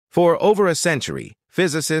For over a century,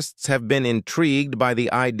 physicists have been intrigued by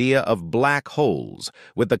the idea of black holes,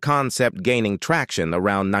 with the concept gaining traction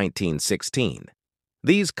around 1916.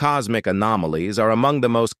 These cosmic anomalies are among the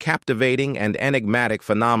most captivating and enigmatic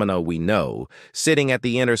phenomena we know, sitting at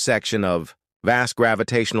the intersection of vast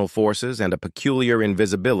gravitational forces and a peculiar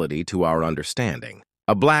invisibility to our understanding.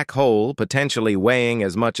 A black hole, potentially weighing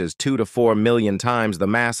as much as 2 to 4 million times the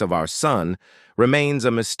mass of our Sun, remains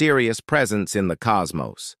a mysterious presence in the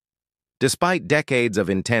cosmos. Despite decades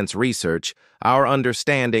of intense research, our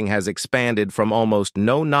understanding has expanded from almost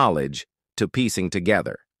no knowledge to piecing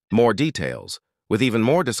together more details, with even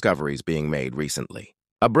more discoveries being made recently.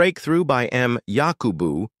 A breakthrough by Michio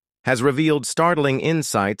Kaku has revealed startling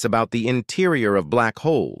insights about the interior of black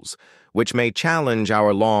holes, which may challenge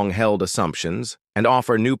our long-held assumptions and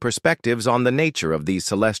offer new perspectives on the nature of these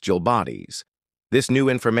celestial bodies. This new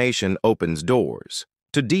information opens doors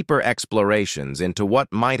to deeper explorations into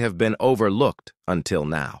what might have been overlooked until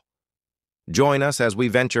now. Join us as we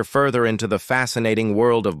venture further into the fascinating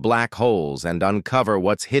world of black holes and uncover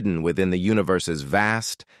what's hidden within the universe's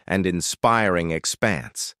vast and inspiring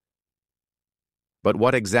expanse. But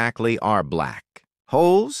what exactly are black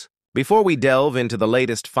holes? Before we delve into the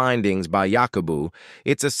latest findings by Kaku,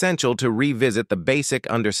 it's essential to revisit the basic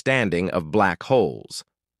understanding of black holes.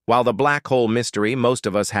 While the black hole mystery, most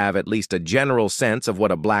of us have at least a general sense of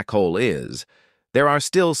what a black hole is, there are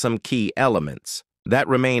still some key elements that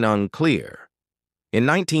remain unclear. In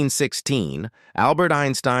 1916, Albert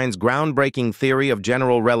Einstein's groundbreaking theory of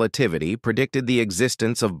general relativity predicted the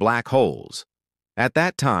existence of black holes. At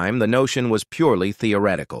that time, the notion was purely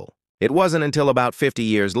theoretical. It wasn't until about 50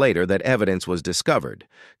 years later that evidence was discovered,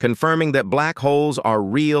 confirming that black holes are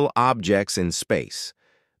real objects in space.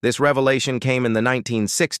 This revelation came in the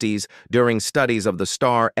 1960s during studies of the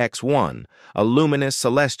star X1, a luminous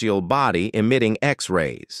celestial body emitting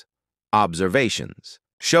X-rays. Observations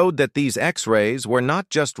showed that these X-rays were not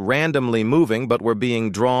just randomly moving but were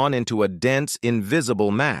being drawn into a dense, invisible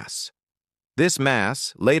mass. This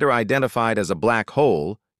mass, later identified as a black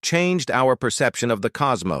hole, changed our perception of the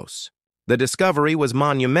cosmos. The discovery was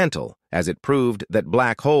monumental, as it proved that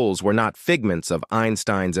black holes were not figments of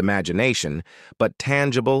Einstein's imagination, but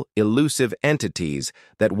tangible, elusive entities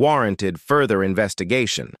that warranted further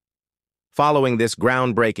investigation. Following this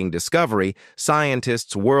groundbreaking discovery,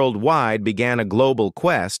 scientists worldwide began a global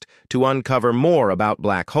quest to uncover more about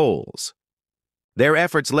black holes. Their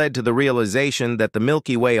efforts led to the realization that the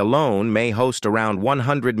Milky Way alone may host around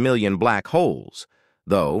 100 million black holes,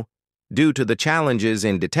 though, due to the challenges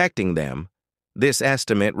in detecting them, this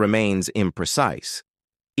estimate remains imprecise.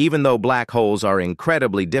 Even though black holes are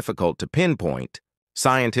incredibly difficult to pinpoint,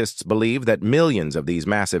 scientists believe that millions of these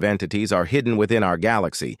massive entities are hidden within our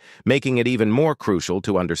galaxy, making it even more crucial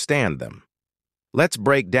to understand them. Let's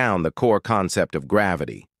break down the core concept of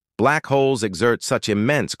gravity. Black holes exert such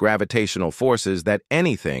immense gravitational forces that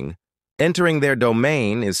anything entering their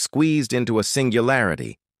domain is squeezed into a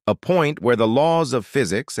singularity, a point where the laws of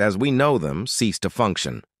physics as we know them cease to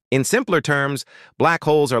function. In simpler terms, black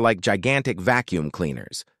holes are like gigantic vacuum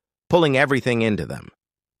cleaners, pulling everything into them.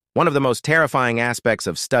 One of the most terrifying aspects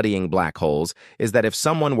of studying black holes is that if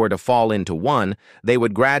someone were to fall into one, they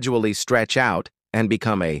would gradually stretch out and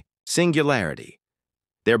become a singularity,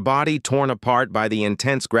 their body torn apart by the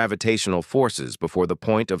intense gravitational forces before the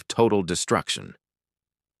point of total destruction.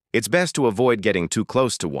 It's best to avoid getting too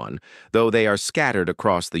close to one, though they are scattered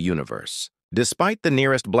across the universe. Despite the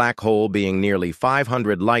nearest black hole being nearly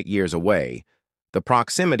 500 light-years away, the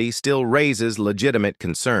proximity still raises legitimate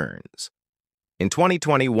concerns. In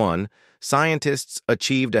 2021, scientists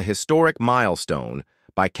achieved a historic milestone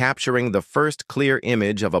by capturing the first clear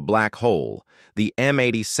image of a black hole, the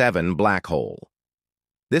M87 black hole.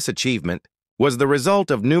 This achievement was the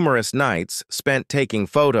result of numerous nights spent taking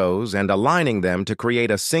photos and aligning them to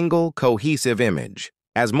create a single, cohesive image.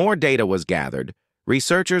 As more data was gathered,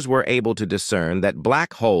 researchers were able to discern that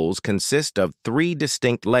black holes consist of 3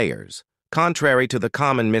 distinct layers, contrary to the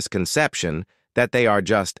common misconception that they are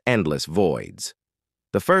just endless voids.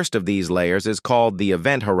 The first of these layers is called the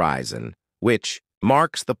event horizon, which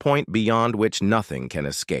marks the point beyond which nothing can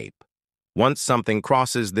escape. Once something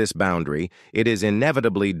crosses this boundary, it is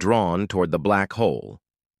inevitably drawn toward the black hole.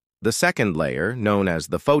 The second layer, known as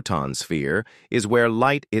the photon sphere, is where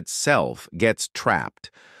light itself gets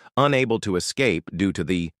trapped, unable to escape due to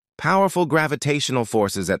the powerful gravitational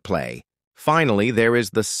forces at play. Finally, there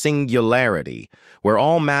is the singularity, where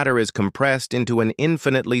all matter is compressed into an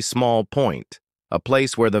infinitely small point, a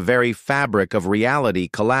place where the very fabric of reality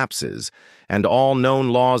collapses and all known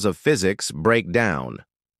laws of physics break down.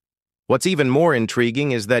 What's even more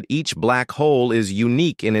intriguing is that each black hole is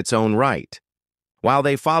unique in its own right. While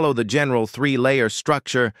they follow the general three-layer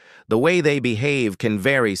structure, the way they behave can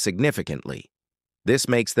vary significantly. This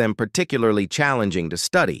makes them particularly challenging to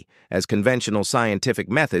study, as conventional scientific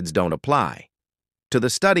methods don't apply. To the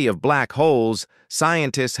study of black holes,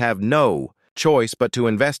 scientists have no choice but to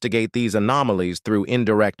investigate these anomalies through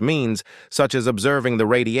indirect means, such as observing the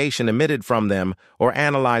radiation emitted from them or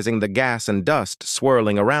analyzing the gas and dust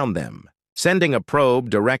swirling around them. Sending a probe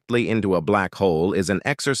directly into a black hole is an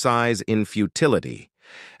exercise in futility,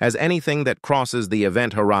 as anything that crosses the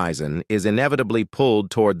event horizon is inevitably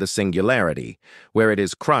pulled toward the singularity, where it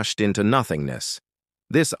is crushed into nothingness.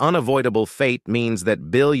 This unavoidable fate means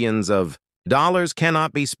that billions of dollars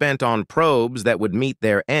cannot be spent on probes that would meet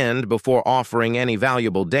their end before offering any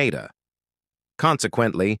valuable data.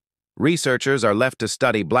 Consequently, researchers are left to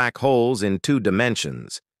study black holes in 2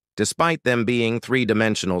 dimensions, despite them being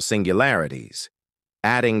 3-dimensional singularities.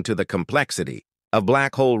 Adding to the complexity of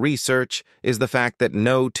black hole research is the fact that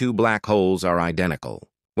no 2 black holes are identical.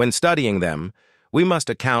 When studying them, we must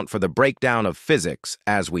account for the breakdown of physics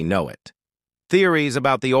as we know it. Theories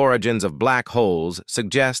about the origins of black holes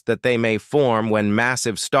suggest that they may form when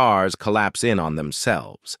massive stars collapse in on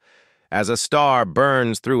themselves. As a star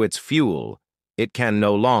burns through its fuel, it can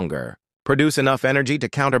no longer produce enough energy to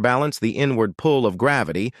counterbalance the inward pull of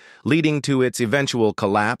gravity, leading to its eventual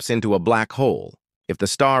collapse into a black hole. If the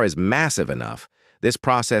star is massive enough, this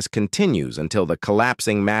process continues until the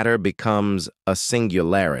collapsing matter becomes a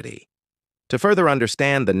singularity. To further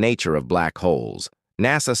understand the nature of black holes,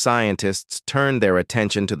 NASA scientists turned their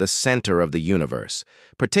attention to the center of the universe,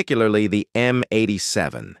 particularly the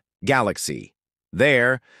M87 galaxy.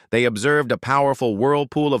 There, they observed a powerful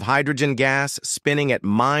whirlpool of hydrogen gas spinning at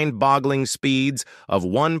mind-boggling speeds of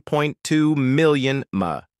 1.2 million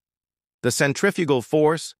mph. The centrifugal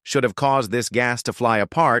force should have caused this gas to fly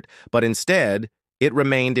apart, but instead, it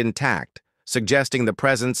remained intact, suggesting the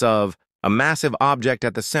presence of a massive object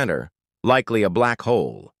at the center, likely a black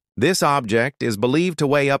hole. This object is believed to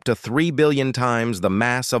weigh up to 3 billion times the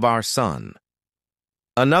mass of our Sun.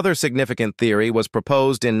 Another significant theory was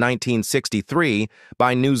proposed in 1963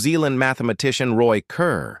 by New Zealand mathematician Roy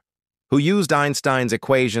Kerr, who used Einstein's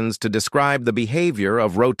equations to describe the behavior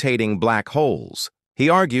of rotating black holes. He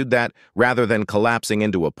argued that, rather than collapsing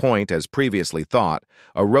into a point as previously thought,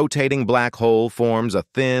 a rotating black hole forms a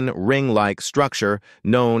thin, ring-like structure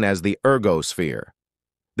known as the ergosphere.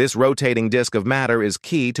 This rotating disk of matter is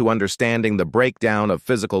key to understanding the breakdown of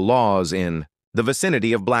physical laws in the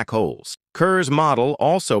vicinity of black holes. Kerr's model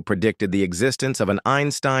also predicted the existence of an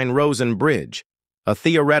Einstein-Rosen bridge, a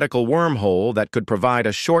theoretical wormhole that could provide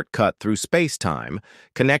a shortcut through space-time,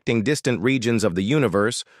 connecting distant regions of the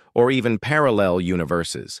universe or even parallel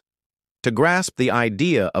universes. To grasp the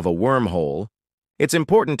idea of a wormhole, it's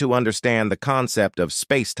important to understand the concept of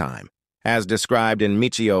space-time, as described in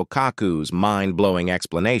Michio Kaku's mind-blowing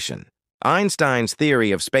explanation. Einstein's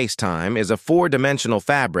theory of space-time is a 4-dimensional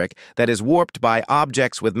fabric that is warped by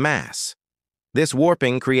objects with mass. This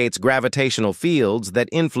warping creates gravitational fields that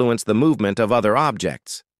influence the movement of other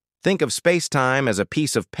objects. Think of space-time as a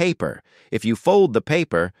piece of paper. If you fold the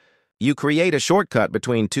paper, you create a shortcut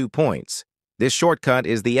between 2 points. This shortcut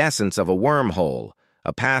is the essence of a wormhole,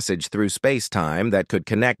 a passage through space-time that could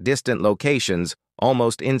connect distant locations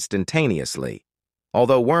almost instantaneously.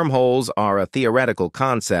 Although wormholes are a theoretical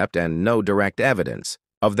concept and no direct evidence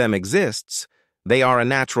of them exists, they are a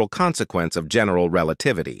natural consequence of general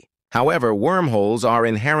relativity. However, wormholes are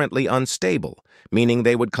inherently unstable, meaning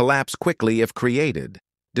they would collapse quickly if created.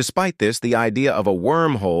 Despite this, the idea of a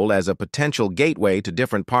wormhole as a potential gateway to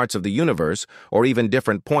different parts of the universe or even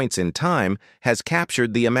different points in time has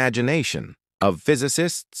captured the imagination of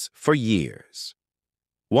physicists for years.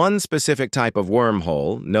 One specific type of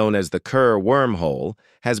wormhole, known as the Kerr wormhole,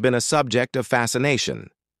 has been a subject of fascination.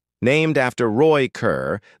 Named after Roy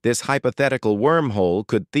Kerr, this hypothetical wormhole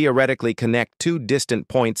could theoretically connect 2 distant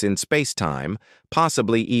points in space-time,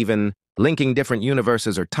 possibly even linking different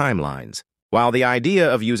universes or timelines. While the idea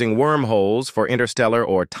of using wormholes for interstellar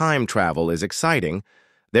or time travel is exciting,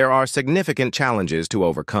 there are significant challenges to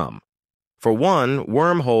overcome. For one,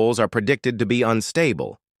 wormholes are predicted to be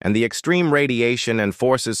unstable, and the extreme radiation and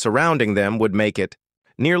forces surrounding them would make it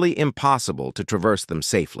nearly impossible to traverse them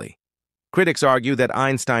safely. Critics argue that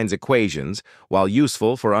Einstein's equations, while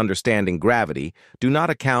useful for understanding gravity, do not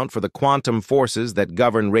account for the quantum forces that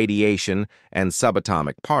govern radiation and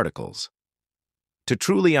subatomic particles. To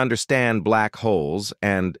truly understand black holes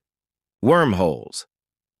and wormholes,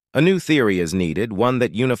 a new theory is needed, one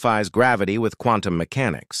that unifies gravity with quantum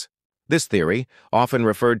mechanics. This theory, often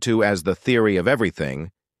referred to as the theory of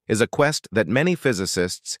everything, is a quest that many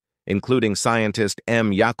physicists, including scientist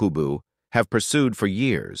M. Yakubu, have pursued for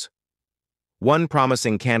years. One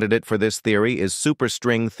promising candidate for this theory is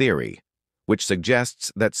superstring theory, which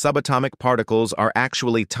suggests that subatomic particles are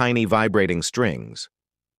actually tiny vibrating strings.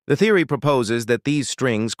 The theory proposes that these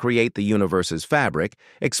strings create the universe's fabric,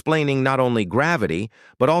 explaining not only gravity,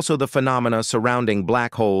 but also the phenomena surrounding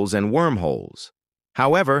black holes and wormholes.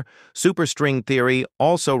 However, superstring theory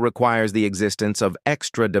also requires the existence of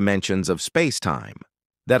extra dimensions of space-time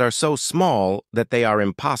that are so small that they are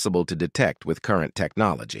impossible to detect with current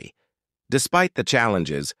technology. Despite the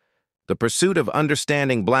challenges, the pursuit of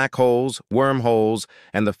understanding black holes, wormholes,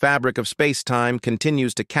 and the fabric of space-time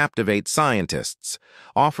continues to captivate scientists,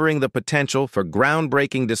 offering the potential for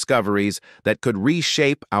groundbreaking discoveries that could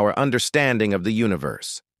reshape our understanding of the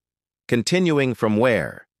universe. Continuing from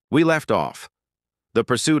where we left off, the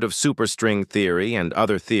pursuit of superstring theory and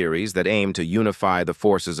other theories that aim to unify the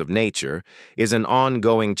forces of nature is an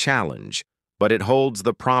ongoing challenge, but it holds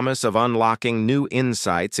the promise of unlocking new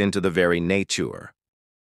insights into the very nature.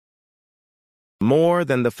 More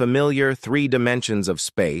than the familiar 3 dimensions of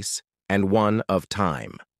space and 1 of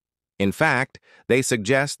time. In fact, they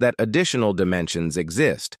suggest that additional dimensions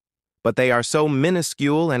exist, but they are so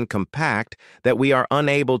minuscule and compact that we are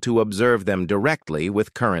unable to observe them directly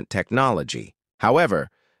with current technology. However,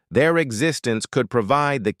 their existence could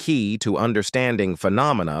provide the key to understanding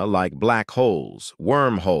phenomena like black holes,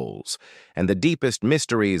 wormholes, and the deepest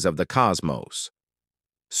mysteries of the cosmos.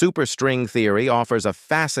 Superstring theory offers a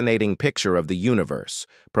fascinating picture of the universe,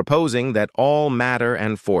 proposing that all matter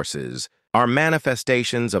and forces are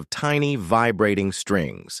manifestations of tiny vibrating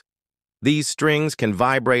strings. These strings can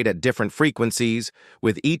vibrate at different frequencies,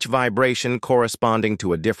 with each vibration corresponding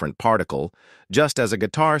to a different particle, just as a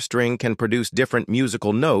guitar string can produce different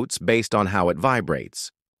musical notes based on how it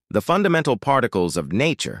vibrates. The fundamental particles of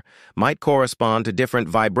nature might correspond to different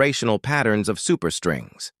vibrational patterns of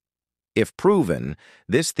superstrings. If proven,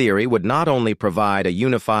 this theory would not only provide a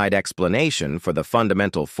unified explanation for the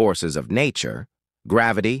fundamental forces of nature,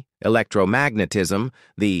 gravity, electromagnetism,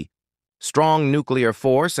 the strong nuclear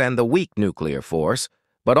force and the weak nuclear force,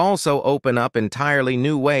 but also open up entirely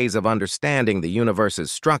new ways of understanding the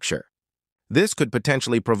universe's structure. This could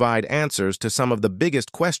potentially provide answers to some of the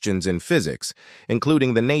biggest questions in physics,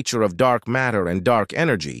 including the nature of dark matter and dark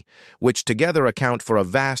energy, which together account for a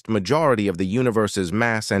vast majority of the universe's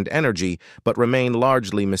mass and energy, but remain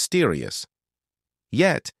largely mysterious.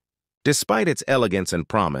 Yet, despite its elegance and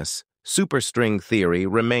promise, superstring theory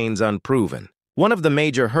remains unproven. One of the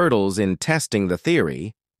major hurdles in testing the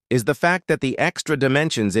theory is the fact that the extra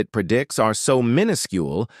dimensions it predicts are so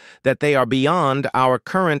minuscule that they are beyond our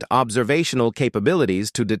current observational capabilities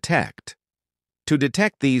to detect. To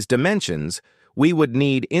detect these dimensions, we would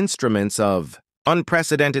need instruments of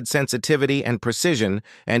unprecedented sensitivity and precision,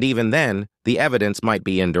 and even then, the evidence might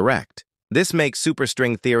be indirect. This makes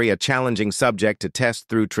superstring theory a challenging subject to test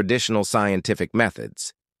through traditional scientific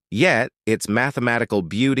methods. Yet, its mathematical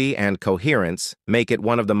beauty and coherence make it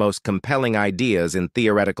one of the most compelling ideas in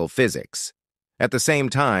theoretical physics. At the same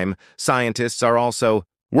time, scientists are also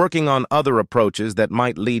working on other approaches that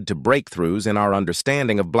might lead to breakthroughs in our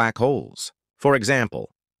understanding of black holes. For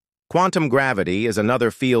example, quantum gravity is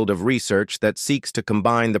another field of research that seeks to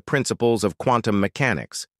combine the principles of quantum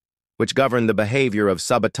mechanics, which govern the behavior of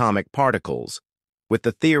subatomic particles, with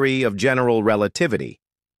the theory of general relativity,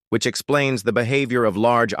 which explains the behavior of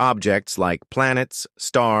large objects like planets,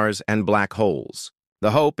 stars, and black holes.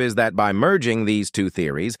 The hope is that by merging these two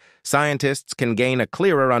theories, scientists can gain a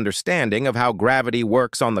clearer understanding of how gravity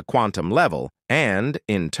works on the quantum level and,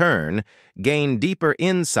 in turn, gain deeper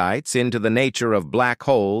insights into the nature of black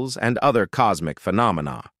holes and other cosmic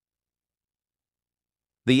phenomena.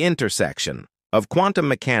 The intersection of quantum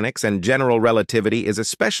mechanics and general relativity is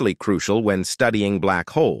especially crucial when studying black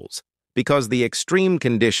holes, because the extreme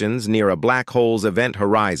conditions near a black hole's event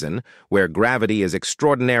horizon, where gravity is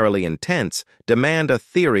extraordinarily intense, demand a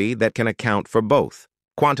theory that can account for both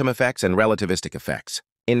quantum effects and relativistic effects.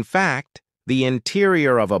 In fact, the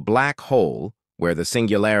interior of a black hole, where the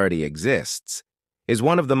singularity exists, is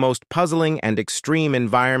one of the most puzzling and extreme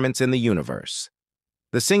environments in the universe.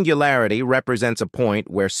 The singularity represents a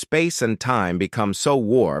point where space and time become so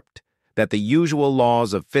warped that the usual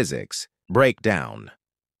laws of physics break down.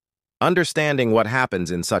 Understanding what happens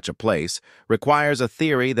in such a place requires a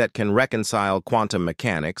theory that can reconcile quantum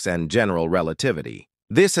mechanics and general relativity.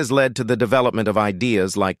 This has led to the development of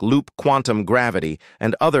ideas like loop quantum gravity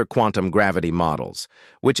and other quantum gravity models,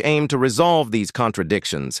 which aim to resolve these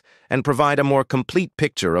contradictions and provide a more complete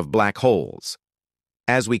picture of black holes.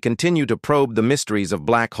 As we continue to probe the mysteries of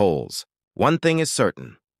black holes, one thing is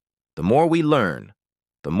certain: The more we learn,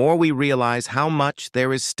 the more we realize how much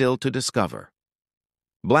there is still to discover.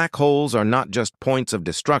 Black holes are not just points of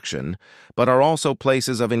destruction, but are also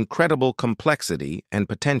places of incredible complexity and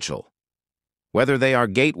potential. Whether they are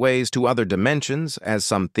gateways to other dimensions, as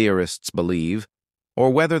some theorists believe, or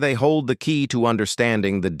whether they hold the key to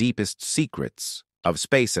understanding the deepest secrets of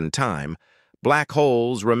space and time, black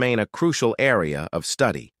holes remain a crucial area of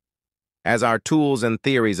study. As our tools and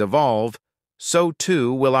theories evolve, so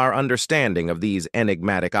too will our understanding of these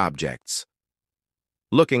enigmatic objects.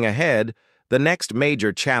 Looking ahead, the next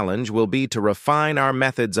major challenge will be to refine our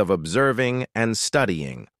methods of observing and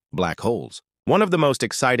studying black holes. One of the most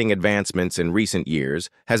exciting advancements in recent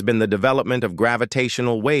years has been the development of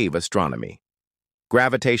gravitational wave astronomy.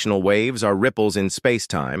 Gravitational waves are ripples in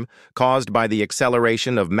space-time caused by the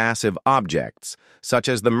acceleration of massive objects, such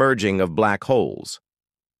as the merging of black holes.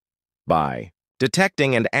 By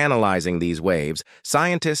detecting and analyzing these waves,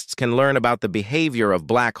 scientists can learn about the behavior of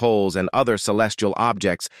black holes and other celestial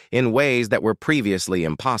objects in ways that were previously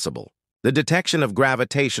impossible. The detection of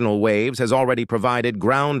gravitational waves has already provided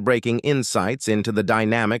groundbreaking insights into the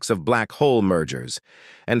dynamics of black hole mergers,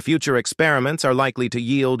 and future experiments are likely to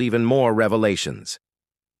yield even more revelations.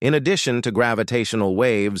 In addition to gravitational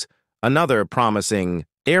waves, another promising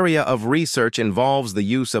area of research involves the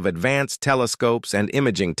use of advanced telescopes and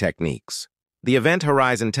imaging techniques. The Event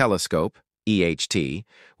Horizon Telescope, EHT,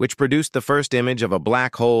 which produced the first image of a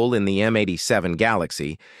black hole in the M87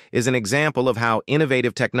 galaxy, is an example of how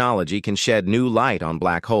innovative technology can shed new light on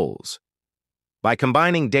black holes. By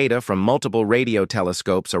combining data from multiple radio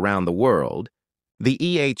telescopes around the world, the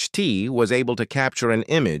EHT was able to capture an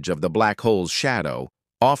image of the black hole's shadow,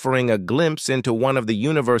 offering a glimpse into one of the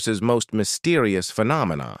universe's most mysterious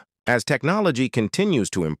phenomena. As technology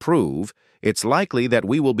continues to improve, it's likely that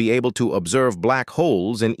we will be able to observe black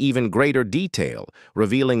holes in even greater detail,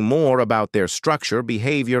 revealing more about their structure,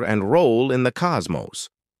 behavior, and role in the cosmos.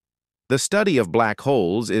 The study of black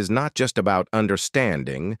holes is not just about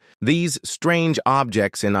understanding these strange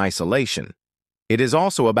objects in isolation. It is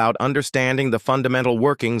also about understanding the fundamental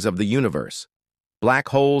workings of the universe. Black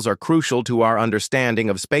holes are crucial to our understanding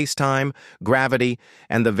of space-time, gravity,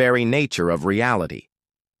 and the very nature of reality.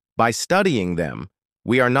 By studying them,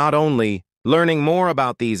 we are not only learning more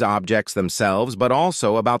about these objects themselves, but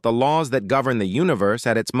also about the laws that govern the universe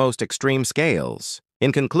at its most extreme scales.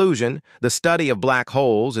 In conclusion, the study of black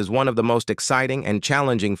holes is one of the most exciting and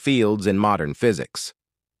challenging fields in modern physics.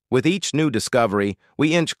 With each new discovery,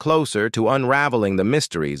 we inch closer to unraveling the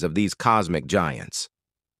mysteries of these cosmic giants.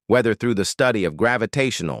 Whether through the study of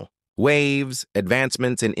gravitational waves,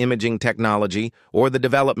 advancements in imaging technology, or the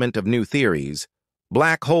development of new theories,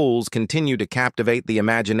 black holes continue to captivate the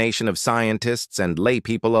imagination of scientists and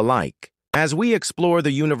laypeople alike. As we explore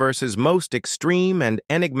the universe's most extreme and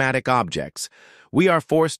enigmatic objects, we are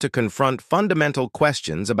forced to confront fundamental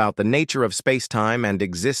questions about the nature of space-time and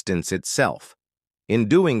existence itself. In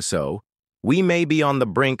doing so, we may be on the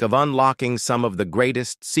brink of unlocking some of the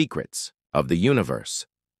greatest secrets of the universe,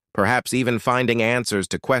 perhaps even finding answers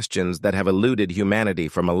to questions that have eluded humanity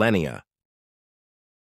for millennia.